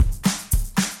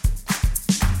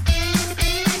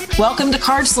Welcome to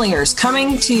Card Slingers,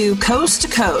 coming to you coast to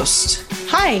coast.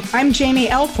 Hi, I'm Jamie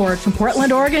Elford from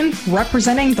Portland, Oregon,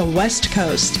 representing the West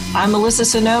Coast. I'm Melissa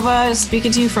Sonova,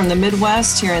 speaking to you from the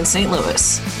Midwest here in St.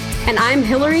 Louis. And I'm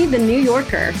Hillary, the New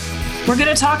Yorker. We're going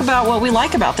to talk about what we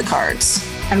like about the cards.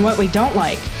 And what we don't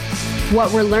like.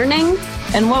 What we're learning.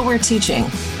 And what we're teaching.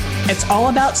 It's all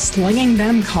about slinging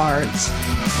them cards.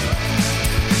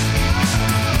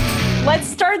 Let's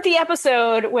start the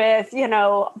episode with,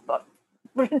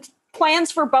 plans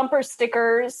for bumper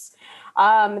stickers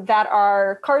that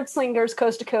are Card Slingers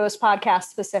Coast to Coast podcast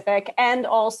specific, and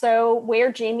also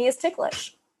where Jamie is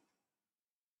ticklish.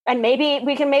 And maybe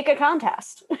we can make a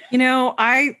contest.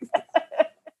 I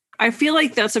feel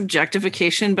like that's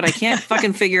objectification, but I can't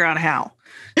fucking figure out how.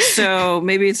 So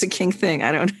maybe it's a kink thing.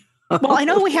 I don't know. Well, I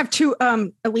know we have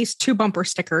at least two bumper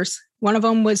stickers. One of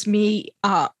them was me,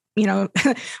 one of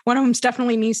them's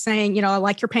definitely me saying, I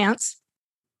like your pants.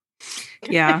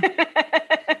 Yeah.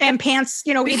 And pants,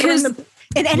 because either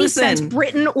in any sense,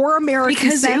 Britain or American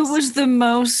because sense. It was the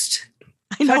most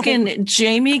fucking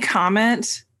Jamie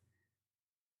comment.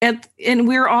 And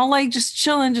we're all like just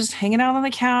chilling, just hanging out on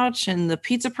the couch, and the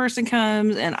pizza person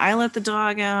comes and I let the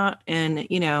dog out, and,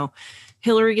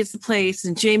 Hillary gets the place,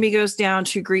 and Jamie goes down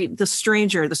to greet the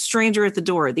stranger at the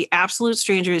door, the absolute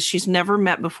stranger that she's never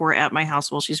met before at my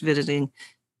house while she's visiting.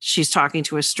 She's talking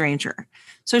to a stranger.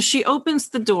 So she opens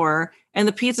the door, and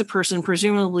the pizza person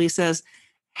presumably says,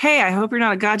 "Hey, I hope you're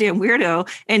not a goddamn weirdo."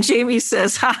 And Jamie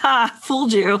says, "Haha,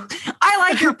 fooled you. I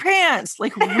like your pants,"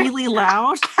 like really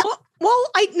loud. Well,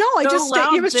 it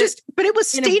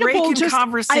was stateable.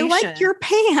 Just, I like your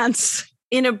pants.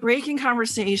 In a breaking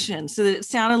conversation, so that it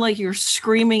sounded like you're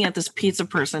screaming at this pizza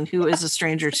person who is a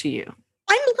stranger to you.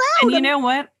 I'm loud. And you know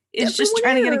what? It's just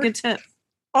trying to get a good tip.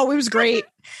 Oh, it was great.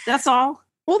 That's all.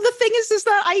 Well, the thing is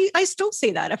that I still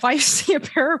say that if I see a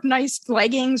pair of nice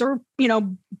leggings or,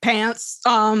 pants,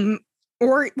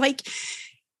 or like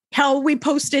how we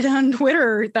posted on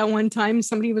Twitter that one time,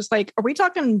 somebody was like, "Are we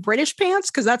talking British pants?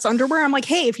 Because that's underwear." I'm like,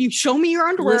 "Hey, if you show me your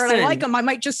underwear and I like them, I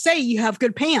might just say you have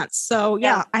good pants." So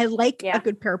yeah, I like a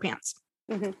good pair of pants.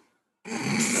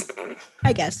 Mm-hmm.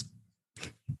 I guess.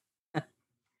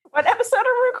 What episode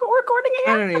are we recording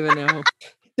again? I don't even know.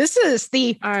 This is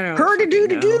the Her to Do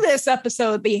This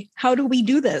episode. The How Do We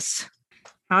Do This?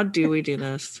 How do we do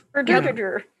this?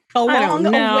 Long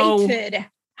awaited.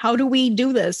 How do we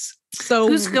do this? So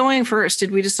who's going first?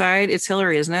 Did we decide? It's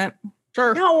Hillary, isn't it?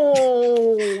 Sure.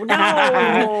 No.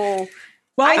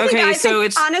 Well, I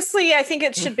think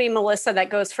it should be Melissa that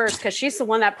goes first, because she's the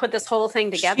one that put this whole thing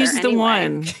together. She's the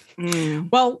one.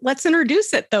 Well, let's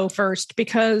introduce it though first,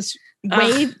 because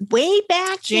way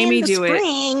back Jamie, in the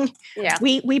spring,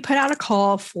 we put out a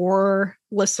call for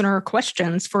listener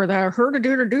questions for the Her to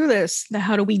Do This, the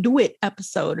How Do We Do It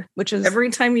episode, which is every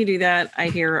time you do that, I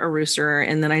hear a rooster,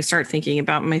 and then I start thinking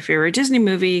about my favorite Disney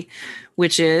movie,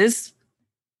 which is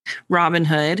Robin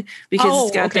Hood, because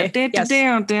it's got that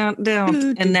down,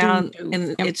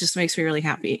 and it just makes me really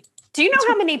happy. Do you know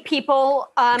how many people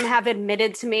have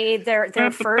admitted to me their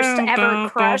first ever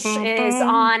crush is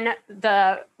on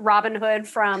the Robin Hood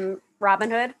from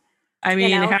Robin Hood? I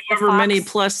mean, however many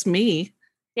plus me.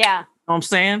 Yeah. You know what I'm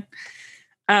saying?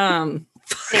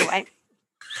 Anyway.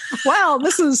 Wow,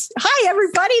 hi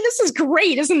everybody. This is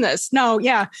great, isn't this? No,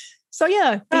 yeah. So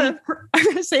yeah, I'm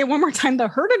going to say it one more time. The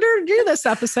Her to Do This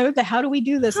episode, the How Do We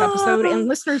Do This episode, and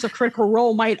listeners of Critical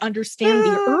Role might understand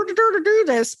the Her to Do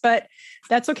This, but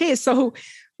that's okay. So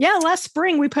yeah, last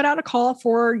spring we put out a call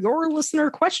for your listener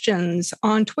questions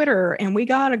on Twitter, and we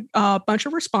got a bunch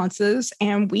of responses,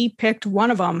 and we picked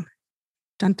one of them.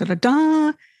 Dun, dun, dun,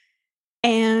 dun.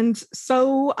 And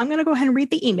so I'm going to go ahead and read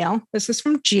the email. This is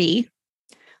from G.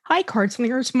 "Hi, Card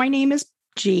Slingers. My name is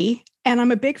G, and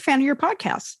I'm a big fan of your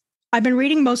podcast. I've been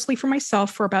reading mostly for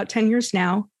myself for about 10 years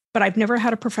now, but I've never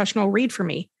had a professional read for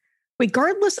me.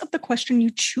 Regardless of the question you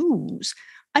choose,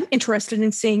 I'm interested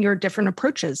in seeing your different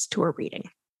approaches to a reading.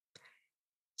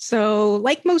 So,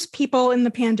 like most people in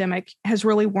the pandemic, has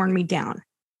really worn me down.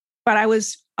 But I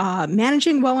was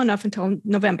managing well enough until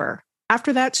November.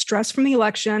 After that, stress from the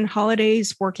election,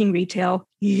 holidays, working retail,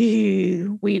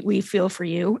 we feel for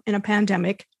you in a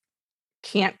pandemic.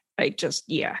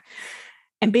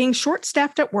 And being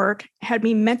short-staffed at work had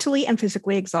me mentally and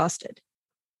physically exhausted.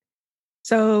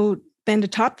 So then to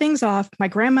top things off, my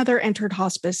grandmother entered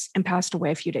hospice and passed away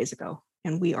a few days ago.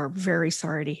 And we are very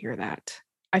sorry to hear that.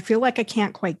 I feel like I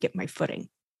can't quite get my footing.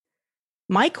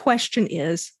 My question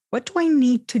is, what do I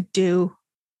need to do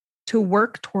to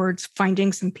work towards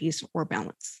finding some peace or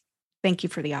balance? Thank you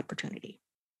for the opportunity."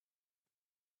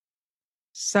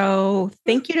 So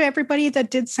thank you to everybody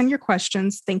that did send your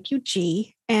questions. Thank you,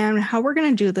 G. And how we're going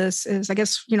to do this is, I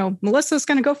guess, Melissa's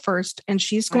going to go first, and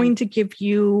she's going to give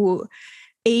you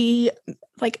a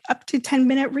up to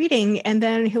 10-minute reading. And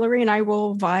then Hillary and I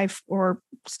will vie or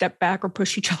step back or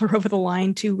push each other over the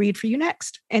line to read for you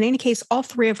next. In any case, all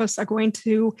three of us are going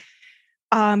to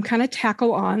kind of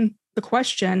tackle on the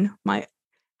question,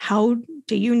 how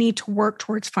do you need to work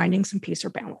towards finding some peace or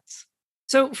balance?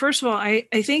 So first of all, I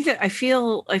think that I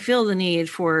feel the need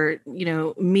for,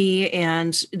 me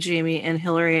and Jamie and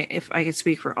Hillary, if I could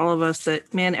speak for all of us,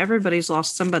 that, man, everybody's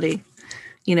lost somebody,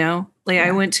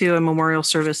 I went to a memorial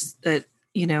service that,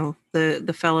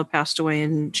 the fellow passed away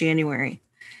in January,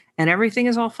 and everything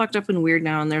is all fucked up and weird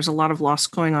now. And there's a lot of loss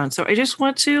going on. So I just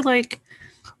want to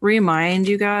remind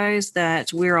you guys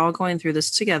that we're all going through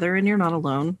this together and you're not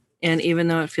alone. And even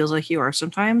though it feels like you are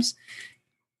sometimes,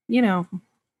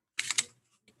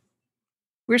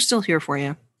 we're still here for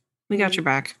you. We got your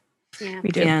back. Yeah, we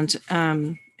do.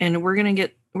 And we're going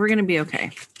to be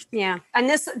okay. Yeah. And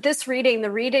this reading,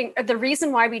 the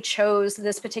reason why we chose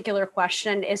this particular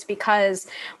question is because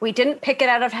we didn't pick it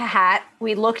out of a hat.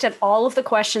 We looked at all of the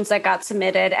questions that got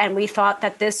submitted, and we thought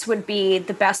that this would be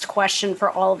the best question for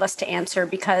all of us to answer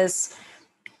because,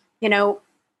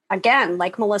 again,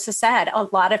 like Melissa said, a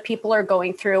lot of people are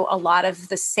going through a lot of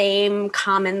the same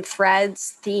common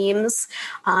threads, themes.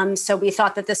 So we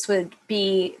thought that this would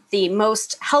be the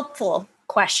most helpful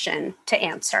question to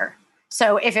answer.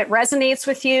 So if it resonates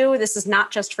with you, this is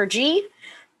not just for G.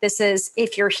 This is,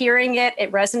 if you're hearing it,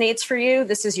 it resonates for you,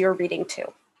 this is your reading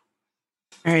too.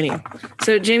 Alrighty.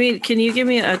 So Jamie, can you give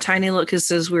me a tiny look?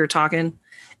 Because as we were talking,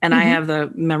 and I have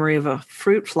the memory of a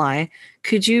fruit fly.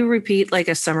 Could you repeat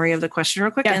a summary of the question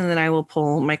real quick? Yeah. And then I will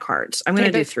pull my cards. I'm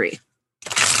going to do 3.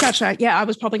 Gotcha. Yeah, I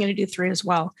was probably going to do 3 as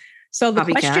well. So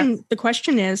the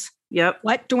question is,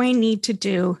 what do I need to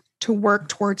do to work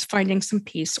towards finding some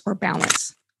peace or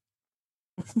balance?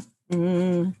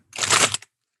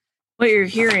 What you're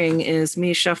hearing is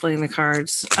me shuffling the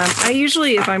cards. I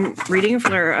usually, if I'm reading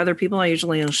for other people, I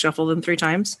usually shuffle them 3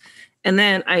 times. And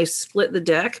then I split the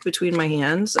deck between my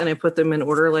hands and I put them in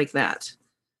order like that.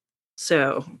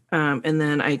 So, and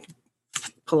then I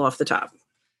pull off the top.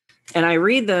 And I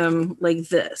read them like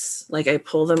this. I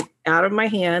pull them out of my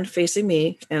hand facing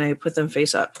me and I put them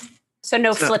face up. So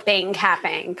no flipping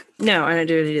happening. No, I don't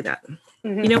do that.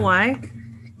 Mm-hmm. You know why?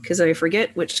 Because I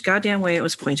forget which goddamn way it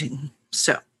was pointing.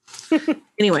 So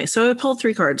anyway, so I pulled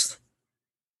 3 cards.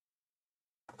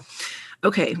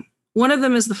 Okay. One of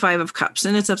them is the 5 of Cups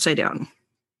and it's upside down.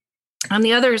 And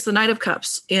the other is the Knight of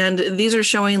Cups. And these are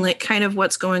showing kind of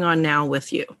what's going on now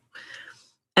with you.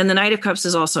 And the Knight of Cups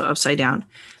is also upside down.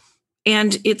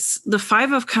 And it's the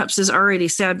 5 of Cups is already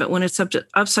sad, but when it's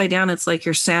upside down, it's like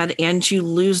you're sad and you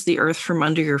lose the earth from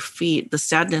under your feet. The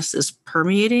sadness is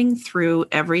permeating through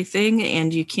everything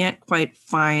and you can't quite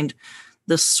find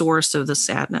the source of the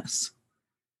sadness.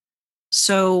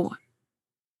 So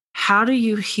how do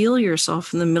you heal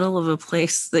yourself in the middle of a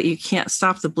place that you can't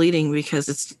stop the bleeding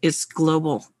because it's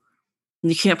global?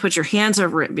 You can't put your hands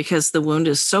over it because the wound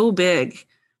is so big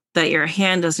that your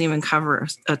hand doesn't even cover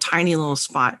a tiny little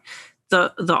spot.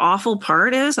 The awful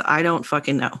part is I don't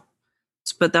fucking know.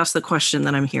 But that's the question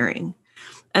that I'm hearing.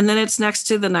 And then it's next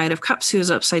to the Knight of Cups, who is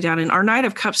upside down. And our Knight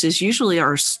of Cups is usually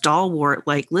our stalwart.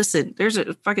 Listen, there's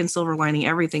a fucking silver lining.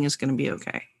 Everything is going to be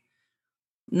okay.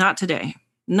 Not today.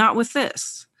 Not with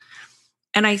this.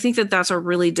 And I think that that's a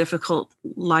really difficult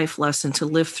life lesson to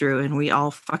live through. And we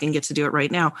all fucking get to do it right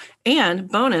now. And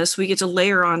bonus, we get to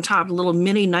layer on top little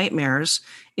mini nightmares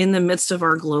in the midst of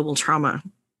our global trauma.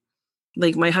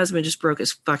 My husband just broke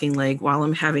his fucking leg while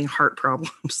I'm having heart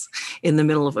problems in the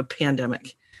middle of a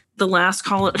pandemic. The last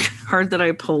card that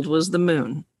I pulled was the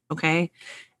Moon. Okay.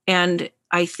 And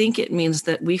I think it means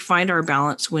that we find our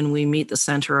balance when we meet the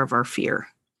center of our fear.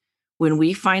 When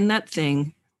we find that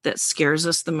thing that scares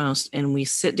us the most and we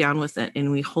sit down with it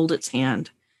and we hold its hand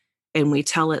and we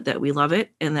tell it that we love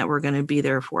it and that we're going to be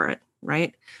there for it.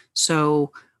 Right.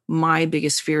 So my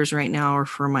biggest fears right now are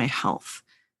for my health.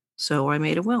 So I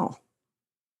made a will.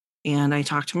 And I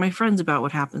talked to my friends about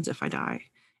what happens if I die.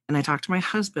 And I talked to my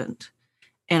husband.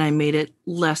 And I made it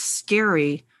less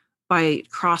scary by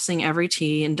crossing every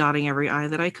T and dotting every I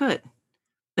that I could.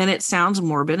 And it sounds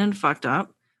morbid and fucked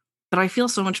up, but I feel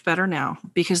so much better now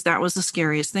because that was the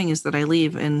scariest thing, is that I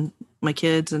leave and my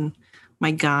kids and my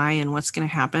guy and what's going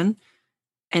to happen.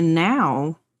 And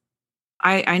now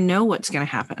I know what's going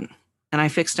to happen. And I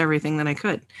fixed everything that I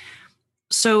could.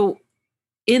 So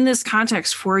in this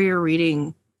context for your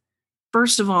reading,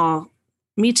 first of all,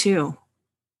 me too.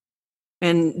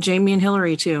 And Jamie and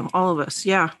Hillary too. All of us.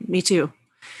 Yeah, me too.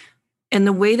 And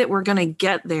the way that we're going to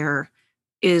get there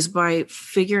is by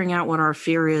figuring out what our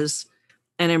fear is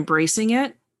and embracing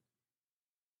it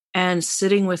and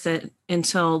sitting with it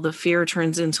until the fear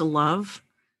turns into love.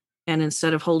 And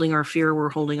instead of holding our fear, we're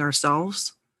holding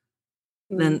ourselves.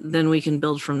 Then we can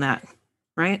build from that.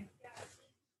 Right?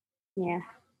 Yeah.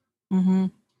 Mm-hmm.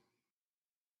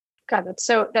 God, that's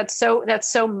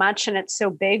so much, and it's so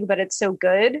big, but it's so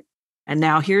good. And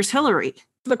now here's Hillary.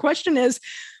 The question is,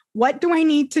 what do I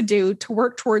need to do to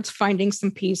work towards finding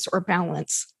some peace or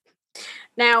balance?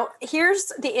 Now,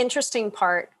 here's the interesting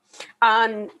part.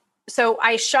 So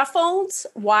I shuffled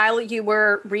while you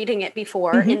were reading it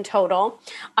before in total.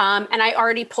 And I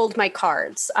already pulled my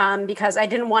cards because I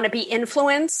didn't want to be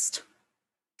influenced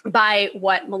by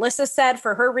what Melissa said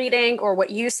for her reading or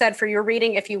what you said for your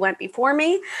reading if you went before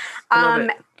me.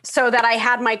 So that I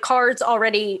had my cards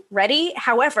already ready.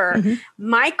 However,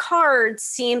 my cards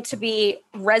seem to be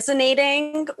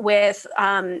resonating with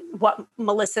what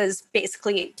Melissa's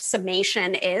basically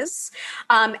summation is.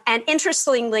 And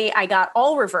interestingly, I got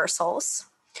all reversals.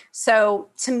 So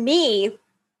to me,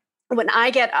 when I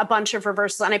get a bunch of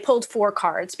reversals, and I pulled 4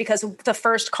 cards because the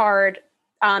first card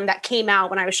that came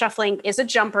out when I was shuffling is a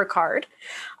jumper card.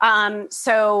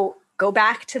 So go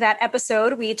back to that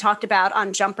episode we talked about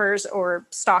on jumpers or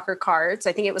stalker cards.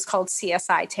 I think it was called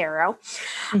CSI Tarot.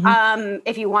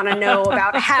 If you want to know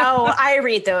about how I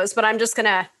read those, but I'm just going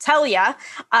to tell you.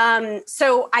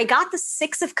 So I got the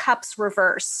 6 of Cups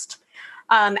reversed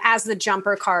as the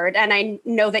jumper card. And I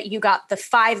know that you got the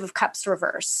 5 of Cups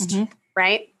reversed,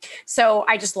 right? So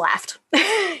I just laughed.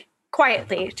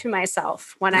 Quietly to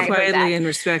myself when I heard that. Quietly and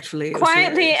respectfully.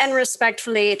 Quietly and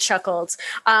respectfully chuckled.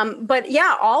 But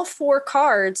yeah, all 4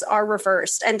 cards are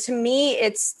reversed. And to me,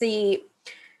 it's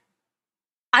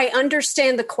I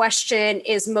understand the question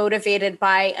is motivated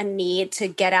by a need to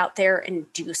get out there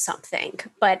and do something.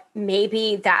 But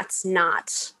maybe that's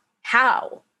not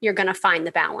how you're going to find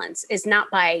the balance, is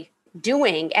not by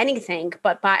doing anything,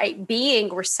 but by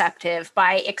being receptive,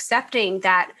 by accepting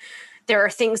that there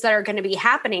are things that are going to be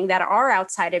happening that are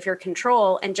outside of your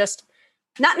control, and just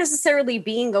not necessarily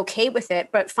being okay with it,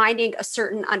 but finding a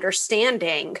certain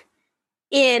understanding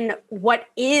in what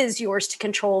is yours to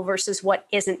control versus what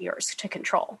isn't yours to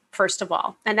control, first of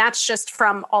all. And that's just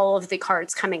from all of the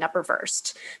cards coming up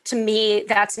reversed. To me,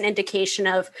 that's an indication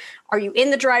of, are you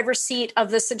in the driver's seat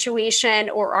of the situation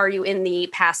or are you in the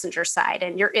passenger side?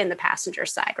 And you're in the passenger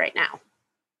side right now.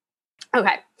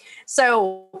 Okay,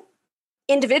 so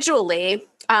individually,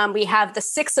 we have the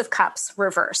 6 of Cups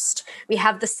reversed. We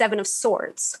have the 7 of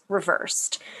Swords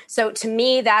reversed. So to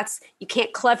me, that's, you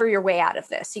can't clever your way out of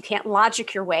this. You can't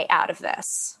logic your way out of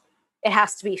this. It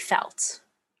has to be felt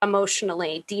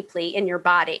emotionally, deeply in your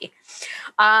body.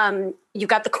 You've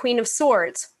got the Queen of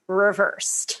Swords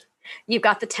reversed. You've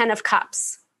got the 10 of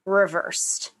Cups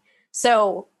reversed.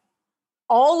 So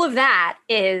all of that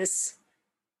is,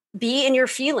 be in your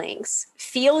feelings,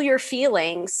 feel your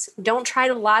feelings. Don't try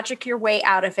to logic your way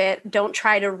out of it. Don't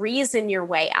try to reason your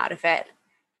way out of it.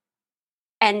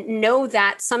 And know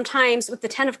that sometimes with the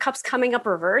 10 of Cups coming up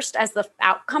reversed as the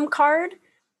outcome card,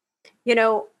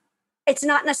 it's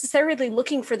not necessarily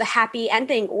looking for the happy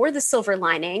ending or the silver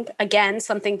lining. Again,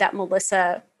 something that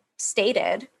Melissa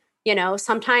stated,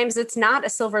 sometimes it's not a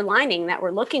silver lining that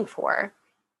we're looking for.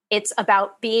 It's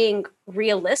about being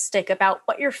realistic about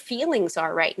what your feelings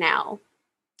are right now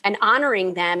and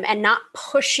honoring them and not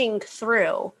pushing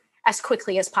through as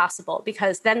quickly as possible,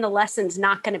 because then the lesson's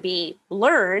not going to be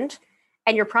learned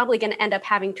and you're probably going to end up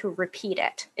having to repeat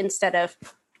it instead of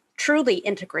truly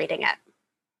integrating it.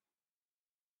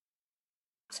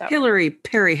 So. Hillary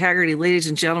Perry Haggerty, ladies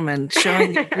and gentlemen,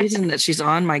 showing the reason that she's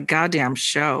on my goddamn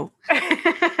show.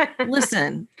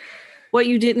 Listen. What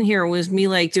you didn't hear was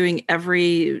me doing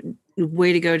every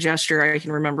way to go gesture I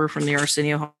can remember from the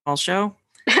Arsenio Hall show,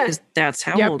 because that's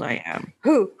how old I am.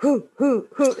 Who,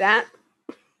 that?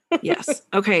 Yes.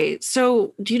 Okay.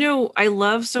 So, I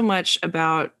love so much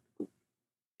about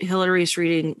Hillary's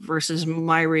reading versus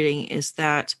my reading is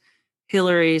that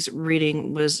Hillary's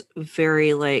reading was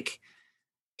very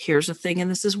here's a thing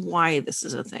and this is why this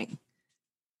is a thing.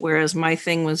 Whereas my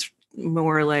thing was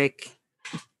more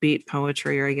beat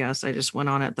poetry, or I guess I just went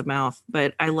on at the mouth.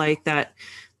 But I like that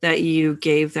you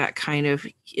gave that kind of,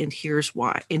 and here's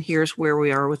why, and here's where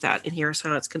we are with that, and here's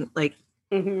how it's going to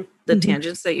the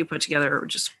tangents that you put together are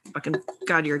just fucking,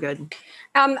 God, you're good.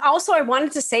 Also, I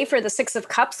wanted to say for the 6 of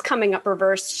Cups coming up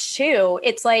reversed too,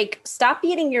 it's stop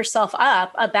beating yourself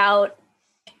up about,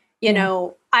 I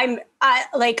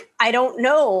don't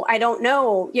know,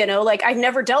 I've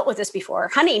never dealt with this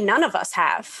before. Honey, none of us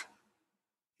have.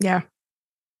 Yeah.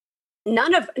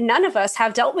 none of us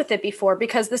have dealt with it before,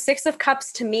 because the Six of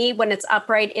Cups to me, when it's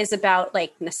upright, is about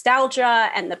like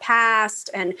nostalgia and the past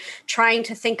and trying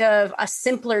to think of a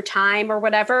simpler time or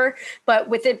whatever. But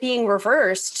with it being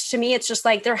reversed, to me, it's just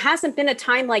like there hasn't been a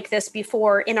time like this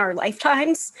before in our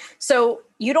lifetimes. So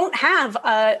you don't have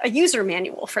a user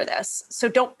manual for this. So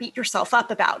don't beat yourself up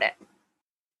about it.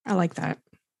 I like that.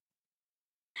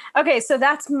 Okay, so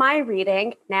that's my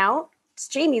reading. Now it's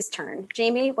Jamie's turn.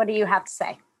 Jamie, what do you have to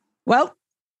say? Well,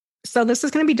 so this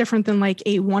is going to be different than like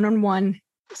a one-on-one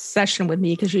session with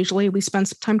me, because usually we spend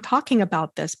some time talking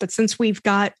about this. But since we've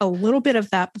got a little bit of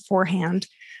that beforehand,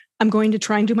 I'm going to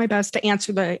try and do my best to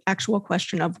answer the actual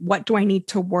question of what do I need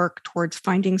to work towards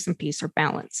finding some peace or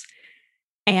balance.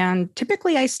 And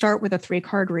typically I start with a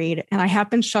 3-card read, and I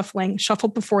have been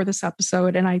shuffled before this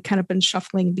episode, and I kind of been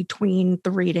shuffling between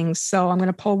the readings. So I'm going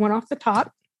to pull one off the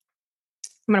top.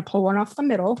 I'm going to pull one off the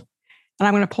middle. And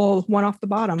I'm going to pull one off the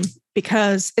bottom,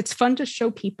 because it's fun to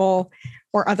show people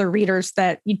or other readers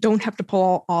that you don't have to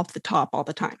pull off the top all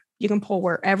the time. You can pull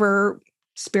wherever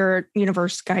spirit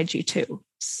universe guides you to.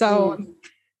 So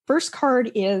first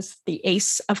card is the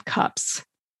Ace of Cups.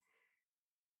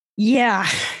 Yeah,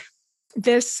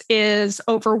 this is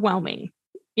overwhelming.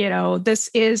 You know,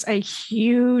 this is a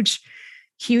huge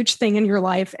thing in your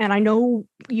life. And I know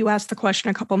you asked the question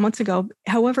a couple of months ago.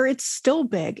 However, it's still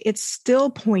big. It's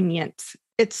still poignant.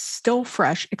 It's still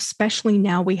fresh, especially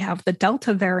now we have the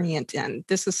Delta variant in.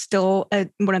 This is still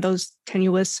one of those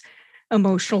tenuous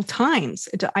emotional times.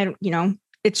 It's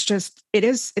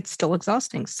still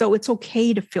exhausting. So it's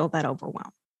okay to feel that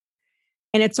overwhelm.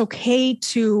 And it's okay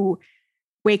to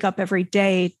wake up every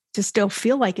day to still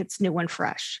feel like it's new and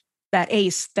fresh. That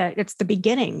ace, that it's the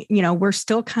beginning. You know, we're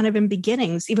still kind of in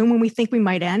beginnings. Even when we think we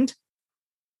might end,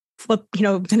 flip,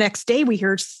 the next day we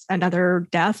hear another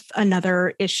death,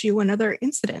 another issue, another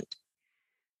incident.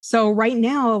 So right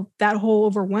now, that whole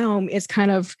overwhelm is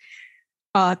kind of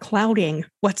clouding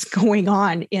what's going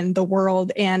on in the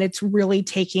world. And it's really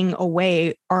taking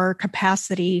away our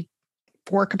capacity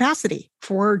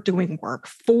for doing work,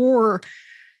 for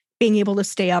being able to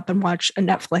stay up and watch a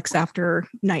Netflix after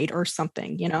night or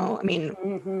something, I mean,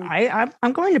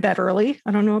 I'm going to bed early. I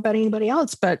don't know about anybody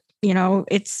else, but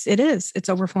it's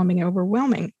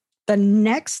overwhelming. The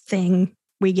next thing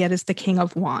we get is the King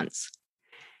of Wands.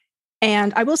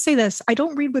 And I will say this, I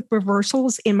don't read with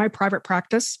reversals in my private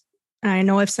practice. And I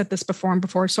know I've said this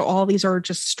before, so all these are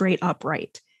just straight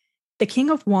upright. The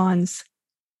King of Wands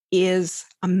is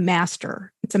a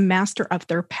master. It's a master of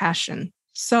their passion.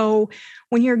 So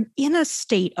when you're in a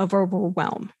state of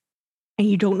overwhelm and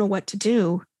you don't know what to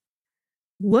do,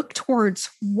 look towards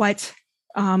what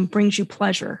brings you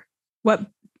pleasure.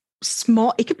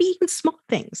 It could be even small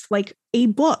things like a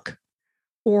book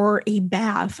or a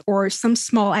bath or some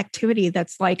small activity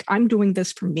that's like, I'm doing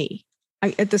this for me.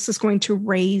 This is going to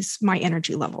raise my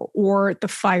energy level, or the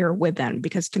fire within,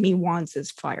 because to me, Wands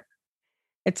is fire.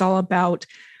 It's all about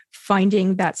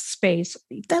finding that space,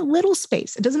 that little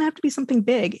space. It doesn't have to be something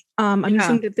big. I'm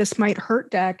using that This Might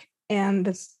Hurt deck, and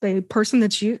the person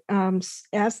that's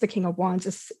as the King of Wands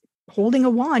is holding a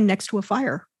wand next to a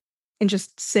fire and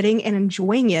just sitting and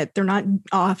enjoying it. They're not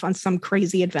off on some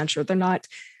crazy adventure. They're not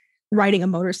riding a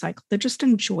motorcycle. They're just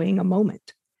enjoying a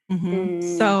moment.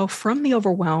 Mm-hmm. So from the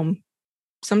overwhelm,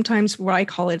 sometimes what I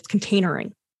call it's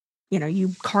containering.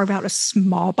 You carve out a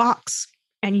small box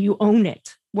and you own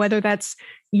it, whether that's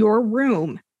your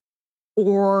room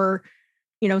or,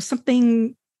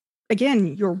 something,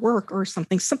 again, your work or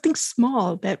something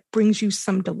small that brings you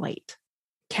some delight.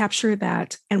 Capture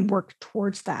that and work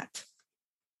towards that.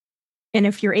 And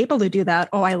if you're able to do that,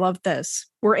 I love this.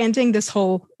 We're ending this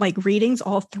whole readings,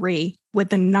 all three, with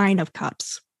the 9 of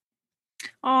Cups.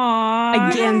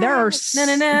 Aww. Again, there are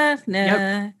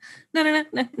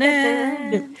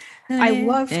I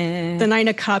love the 9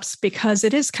 of Cups because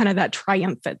it is kind of that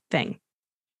triumphant thing.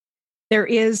 There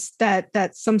is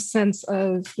that some sense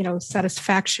of,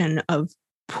 satisfaction of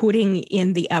putting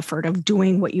in the effort of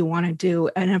doing what you want to do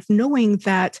and of knowing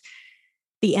that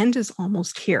the end is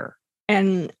almost here.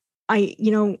 And I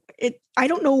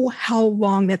don't know how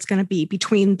long that's going to be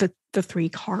between the 3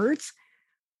 cards.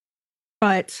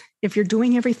 But if you're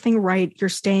doing everything right, you're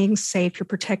staying safe, you're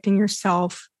protecting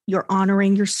yourself, you're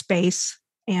honoring your space,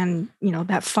 and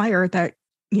that fire that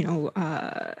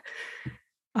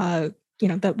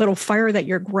that little fire that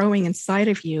you're growing inside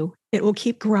of you, it will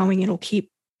keep growing, it'll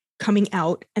keep coming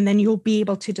out, and then you'll be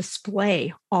able to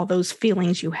display all those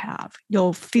feelings you have.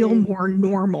 You'll feel more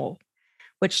normal,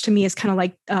 which to me is kind of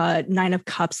like 9 of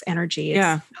Cups energy.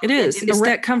 It is. It's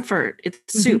that comfort.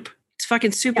 It's soup. It's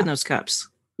fucking soup in those cups.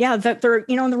 Yeah, that they're,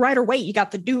 in the Rider Waite, you got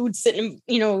the dude sitting,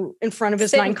 in front of his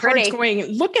Sitting 9 cards pretty. going,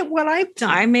 look at what I've done.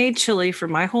 I made chili for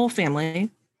my whole family,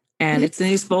 and it's in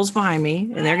these bowls behind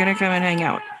me, and they're going to come and hang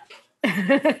out.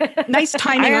 Nice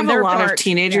timing I have on their a lot part. of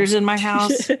teenagers in my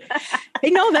house. Hey,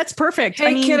 no, that's perfect.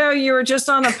 Hey, kiddo, you were just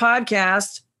on a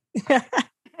podcast.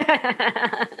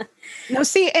 No,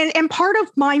 see, and part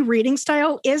of my reading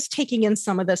style is taking in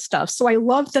some of this stuff. So I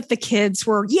love that the kids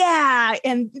were,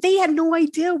 and they had no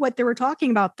idea what they were talking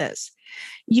about this.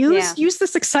 Use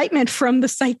this excitement from the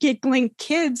Psychic Link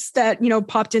kids that,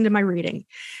 popped into my reading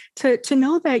to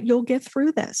know that you'll get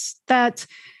through this, that,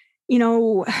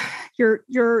 the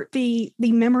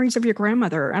memories of your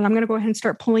grandmother. And I'm going to go ahead and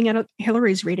start pulling out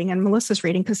Hillary's reading and Melissa's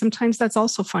reading, because sometimes that's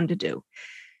also fun to do.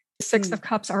 6 of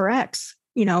Cups RX,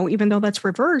 even though that's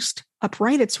reversed,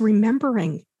 upright, it's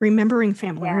remembering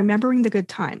family, remembering the good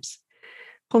times.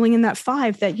 Pulling in that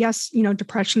 5 that, yes,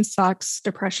 depression sucks,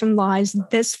 depression lies,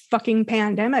 this fucking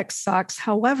pandemic sucks.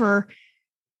 However,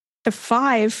 the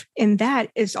 5 in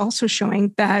that is also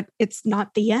showing that it's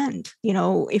not the end.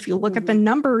 If you look at the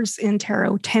numbers in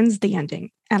tarot, 10's the ending.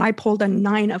 And I pulled a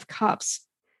 9 of Cups.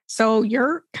 So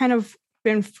you're kind of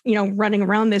been, running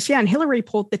around this. Yeah. And Hillary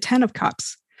pulled the 10 of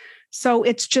Cups. So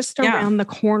it's just around the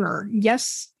corner.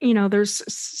 Yes, there's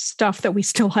stuff that we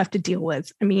still have to deal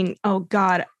with. I mean, oh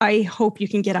God, I hope you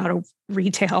can get out of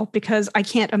retail, because I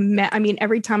can't imagine. I mean,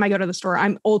 every time I go to the store,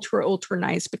 I'm ultra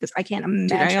nice, because I can't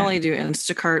imagine. Dude, I only do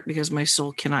Instacart because my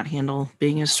soul cannot handle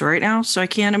being in a store right now. So I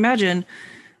can't imagine.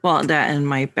 Well, that and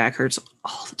my back hurts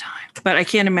all the time. But I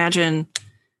can't imagine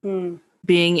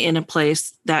being in a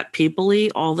place that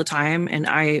people-y all the time. And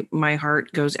my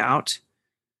heart goes out.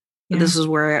 Yeah. This is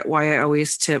why I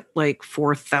always tip like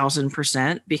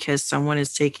 4,000%, because someone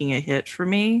is taking a hit for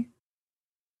me.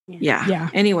 Yeah.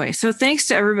 Anyway, so thanks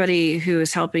to everybody who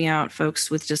is helping out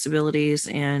folks with disabilities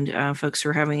and folks who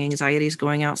are having anxieties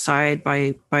going outside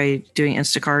by doing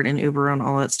Instacart and Uber and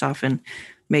all that stuff and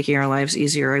making our lives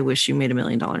easier. I wish you made $1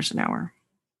 million an hour.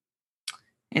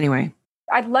 Anyway.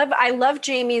 I love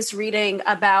Jamie's reading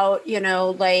about,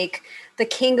 the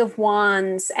King of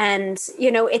Wands, and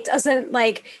it doesn't,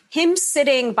 like, him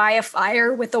sitting by a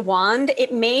fire with a wand,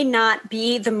 it may not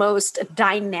be the most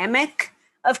dynamic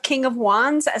of King of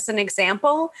Wands as an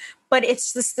example, but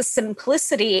it's just the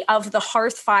simplicity of the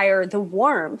hearth fire, the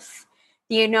warmth,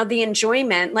 the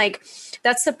enjoyment. Like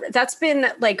that's been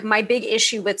like my big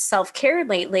issue with self-care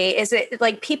lately, is it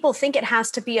like people think it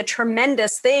has to be a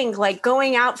tremendous thing, like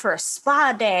going out for a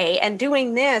spa day and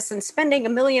doing this and spending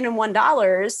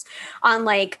 $1,001 on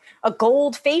like a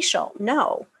gold facial.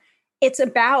 No, it's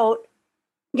about,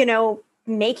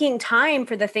 making time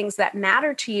for the things that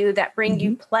matter to you, that bring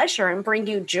you pleasure and bring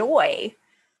you joy.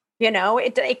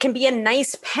 It can be a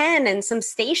nice pen and some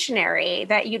stationery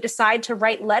that you decide to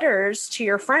write letters to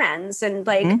your friends and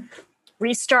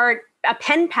restart a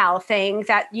pen pal thing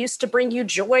that used to bring you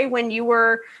joy when you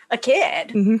were a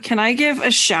kid. Can I give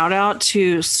a shout out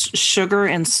to Sugar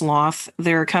and Sloth?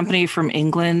 They're a company from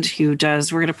England who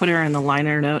does, we're going to put her in the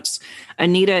liner notes.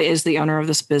 Anita is the owner of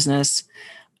this business.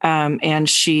 And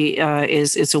she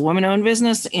it's a woman-owned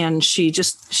business, and she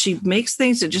makes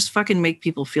things that just fucking make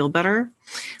people feel better.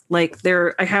 Like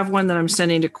I have one that I'm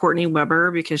sending to Courtney Weber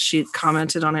because she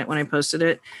commented on it when I posted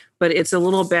it. But it's a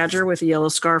little badger with a yellow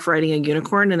scarf riding a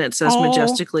unicorn, and it says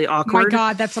majestically awkward. My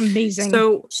God, that's amazing.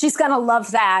 So she's gonna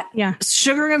love that. Yeah.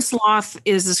 Sugar and Sloth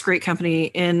is this great company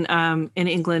in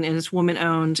England, and it's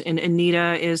woman-owned. And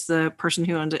Anita is the person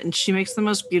who owns it, and she makes the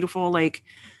most beautiful, like,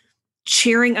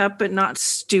 cheering up but not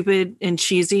stupid and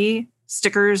cheesy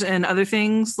stickers and other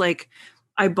things. Like,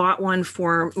 I bought one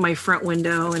for my front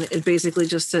window, and it basically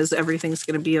just says everything's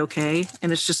going to be okay,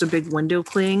 and it's just a big window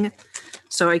cling.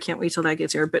 So I can't wait till that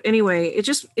gets here. But anyway, it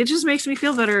just makes me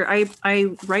feel better.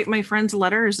 I write my friends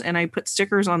letters and I put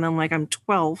stickers on them like I'm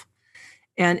 12,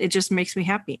 and it just makes me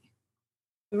happy.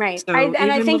 Right. So I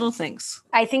think little things.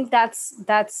 I think that's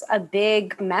a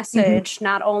big message,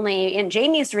 not only in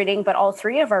Jamie's reading, but all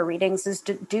 3 of our readings, is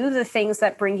to do the things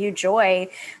that bring you joy,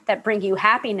 that bring you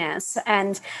happiness.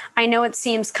 And I know it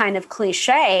seems kind of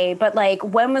cliche, but like,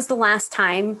 when was the last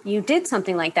time you did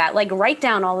something like that? Like, write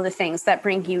down all of the things that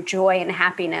bring you joy and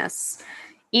happiness,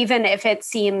 even if it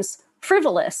seems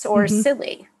frivolous or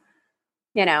silly.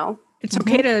 It's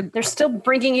okay they're still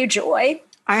bringing you joy.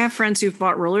 I have friends who've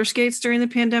bought roller skates during the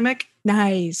pandemic.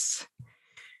 Nice.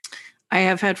 I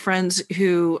have had friends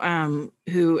who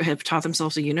have taught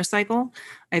themselves a unicycle.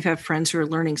 I've had friends who are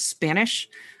learning Spanish.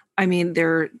 I mean,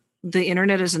 the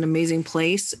internet is an amazing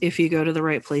place if you go to the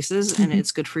right places, and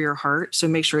it's good for your heart. So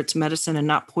make sure it's medicine and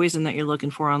not poison that you're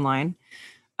looking for online.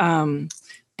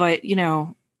 But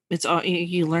it's all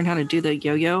you learn how to do the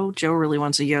yo-yo. Joe really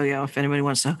wants a yo-yo if anybody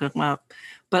wants to hook him up.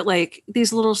 But like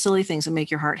these little silly things that make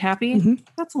your heart happy,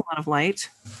 that's a lot of light.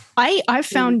 I've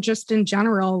found just in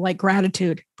general, like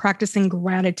gratitude, practicing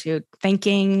gratitude,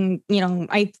 thanking,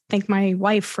 I thank my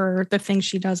wife for the things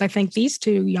she does. I thank these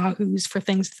two yahoos for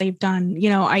things they've done.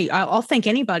 I'll thank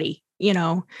anybody,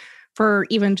 for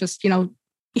even just,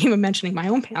 even mentioning my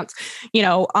own pants,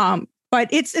 but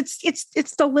it's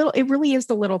it really is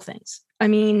the little things. I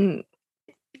mean,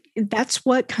 that's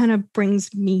what kind of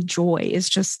brings me joy, is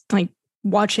just like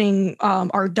watching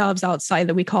our doves outside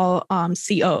that we call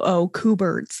COO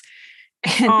birds,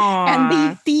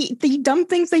 and the dumb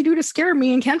things they do to scare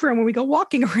me and Kendra when we go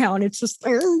walking around. It's just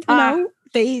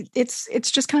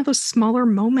it's just kind of those smaller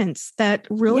moments that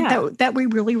really that we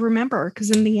really remember, because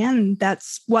in the end,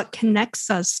 that's what connects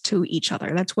us to each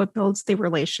other. That's what builds the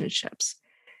relationships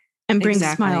and brings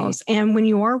smiles. And when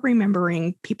you are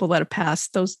remembering people that have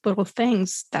passed, those little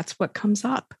things, that's what comes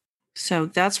up. So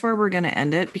that's where we're going to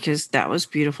end it, because that was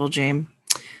beautiful, Jane.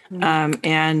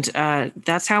 And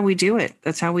that's how we do it.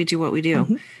 That's how we do what we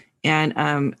do.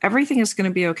 And everything is going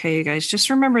to be okay, you guys. Just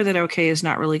remember that okay is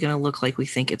not really going to look like we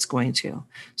think it's going to.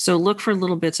 So look for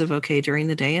little bits of okay during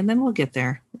the day, and then we'll get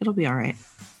there. It'll be all right.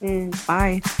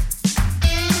 Bye.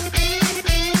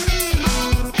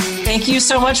 Thank you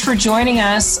so much for joining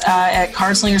us at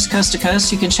Cardslingers Coast to Coast.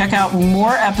 You can check out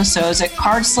more episodes at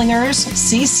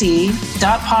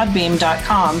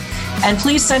cardslingerscc.podbeam.com. And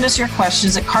please send us your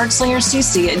questions at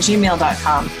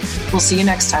cardslingerscc@gmail.com. We'll see you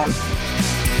next time.